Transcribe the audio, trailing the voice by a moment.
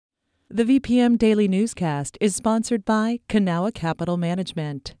The VPM Daily Newscast is sponsored by Kanawha Capital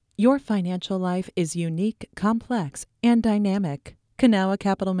Management. Your financial life is unique, complex, and dynamic. Kanawha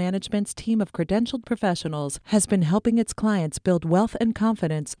Capital Management's team of credentialed professionals has been helping its clients build wealth and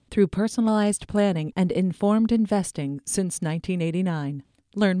confidence through personalized planning and informed investing since 1989.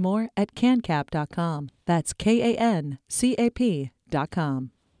 Learn more at cancap.com. That's KANCAP.com.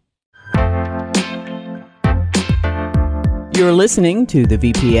 You're listening to the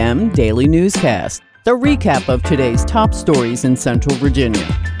VPM Daily Newscast, the recap of today's top stories in Central Virginia.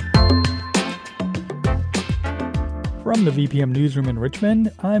 From the VPM Newsroom in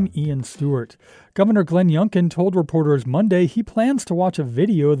Richmond, I'm Ian Stewart. Governor Glenn Youngkin told reporters Monday he plans to watch a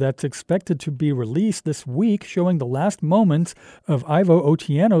video that's expected to be released this week showing the last moments of Ivo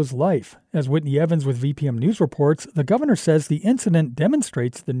Otieno's life. As Whitney Evans with VPM News reports, the governor says the incident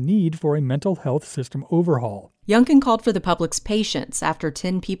demonstrates the need for a mental health system overhaul. Youngkin called for the public's patience after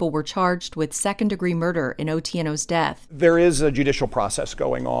 10 people were charged with second-degree murder in Otieno's death. There is a judicial process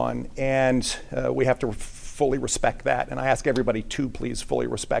going on, and we have to fully respect that, and I ask everybody to please fully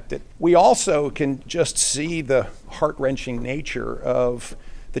respect it. We also can just see the heart-wrenching nature of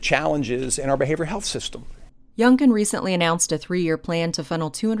the challenges in our behavioral health system. Youngkin recently announced a 3-year plan to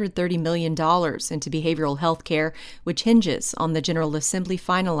funnel $230 million into behavioral health care, which hinges on the General Assembly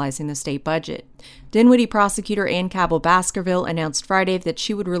finalizing the state budget. Dinwiddie prosecutor Ann Cabell-Baskerville announced Friday that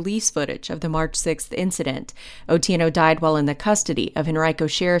she would release footage of the March 6th incident. Otieno died while in the custody of Henrico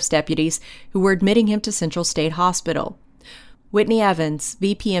Sheriff's deputies who were admitting him to Central State Hospital. Whitney Evans,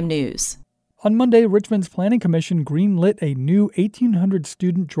 VPM News. On Monday, Richmond's Planning Commission greenlit a new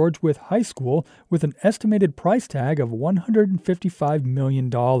 1,800-student George Wythe High School with an estimated price tag of $155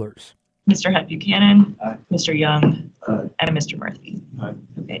 million. Mr. Head Buchanan, aye. Mr. Young, aye. And Mr. Murphy. Aye.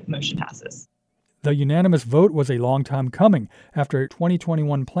 Okay, motion passes. The unanimous vote was a long time coming after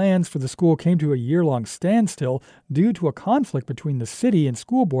 2021 plans for the school came to a year-long standstill due to a conflict between the city and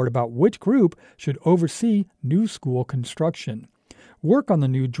school board about which group should oversee new school construction. Work on the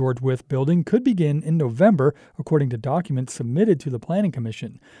new George Wythe building could begin in November, according to documents submitted to the Planning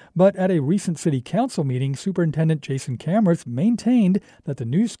Commission. But at a recent City Council meeting, Superintendent Jason Kamrath maintained that the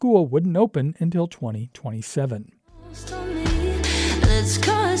new school wouldn't open until 2027.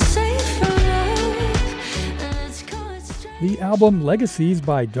 The album Legacies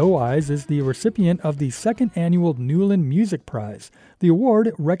by Deau Eyes is the recipient of the second annual Newlin Music Prize. The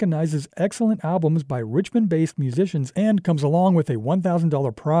award recognizes excellent albums by Richmond-based musicians and comes along with a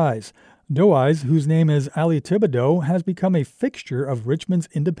 $1,000 prize. Deau Eyes, whose name is Ali Thibodeau, has become a fixture of Richmond's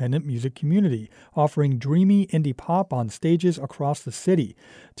independent music community, offering dreamy indie pop on stages across the city.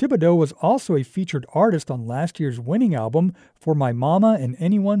 Thibodeau was also a featured artist on last year's winning album, For My Mama and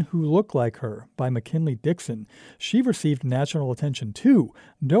Anyone Who Looked Like Her, by McKinley Dixon. She received national attention too.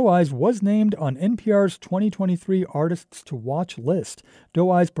 Deau Eyes was named on NPR's 2023 Artists to Watch list.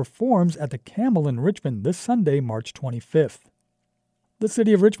 Deau Eyes performs at the Camel in Richmond this Sunday, March 25th. The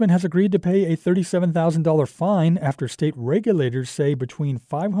city of Richmond has agreed to pay a $37,000 fine after state regulators say between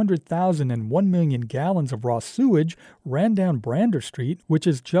 500,000 and 1 million gallons of raw sewage ran down Brander Street, which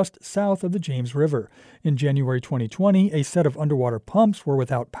is just south of the James River. In January 2020, a set of underwater pumps were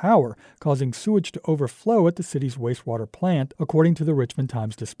without power, causing sewage to overflow at the city's wastewater plant, according to the Richmond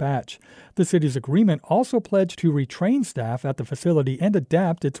Times-Dispatch. The city's agreement also pledged to retrain staff at the facility and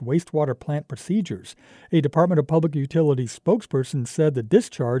adapt its wastewater plant procedures. A Department of Public Utilities spokesperson said the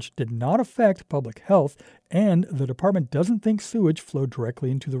discharge did not affect public health, and the department doesn't think sewage flowed directly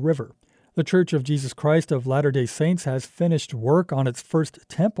into the river. The Church of Jesus Christ of Latter-day Saints has finished work on its first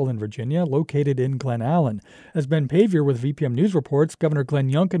temple in Virginia, located in Glen Allen. As Ben Pavier with VPM News reports, Governor Glenn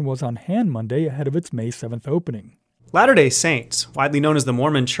Youngkin was on hand Monday ahead of its May 7th opening. Latter-day Saints, widely known as the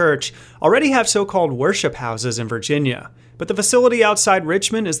Mormon Church, already have so-called worship houses in Virginia. But the facility outside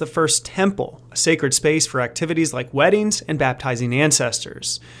Richmond is the first temple, a sacred space for activities like weddings and baptizing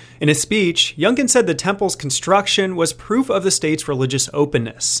ancestors. In a speech, Youngkin said the temple's construction was proof of the state's religious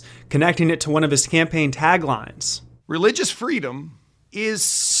openness, connecting it to one of his campaign taglines. Religious freedom is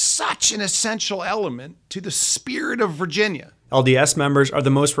such an essential element to the spirit of Virginia. LDS members are the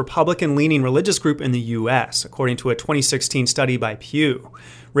most Republican-leaning religious group in the U.S., according to a 2016 study by Pew.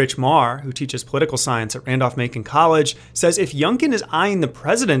 Rich Marr, who teaches political science at Randolph-Macon College, says if Youngkin is eyeing the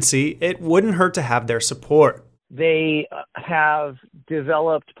presidency, it wouldn't hurt to have their support. They have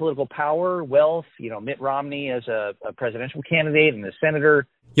developed political power, wealth, Mitt Romney as a presidential candidate and a senator.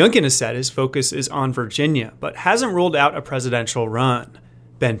 Youngkin has said his focus is on Virginia, but hasn't ruled out a presidential run.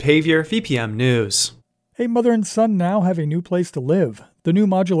 Ben Pavier, VPM News. A mother and son now have a new place to live. The new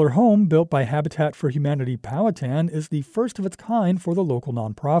modular home built by Habitat for Humanity Powhatan is the first of its kind for the local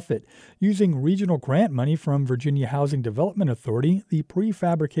nonprofit. Using regional grant money from Virginia Housing Development Authority, the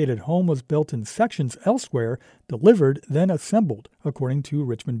prefabricated home was built in sections elsewhere, delivered, then assembled, according to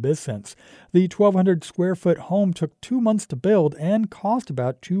Richmond BizSense. The 1,200-square-foot home took 2 months to build and cost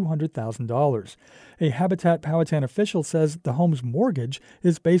about $200,000. A Habitat Powhatan official says the home's mortgage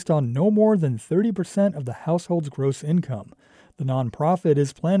is based on no more than 30% of the household's gross income. The nonprofit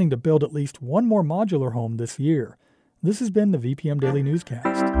is planning to build at least one more modular home this year. This has been the VPM Daily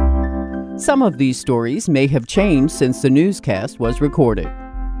Newscast. Some of these stories may have changed since the newscast was recorded.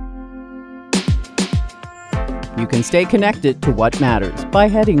 You can stay connected to what matters by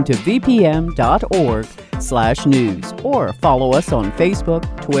heading to vpm.org/news or follow us on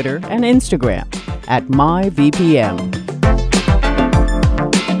Facebook, Twitter, and Instagram at MyVPM.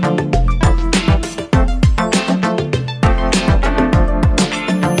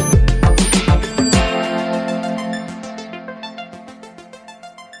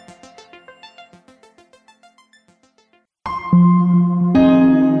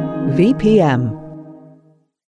 VPM.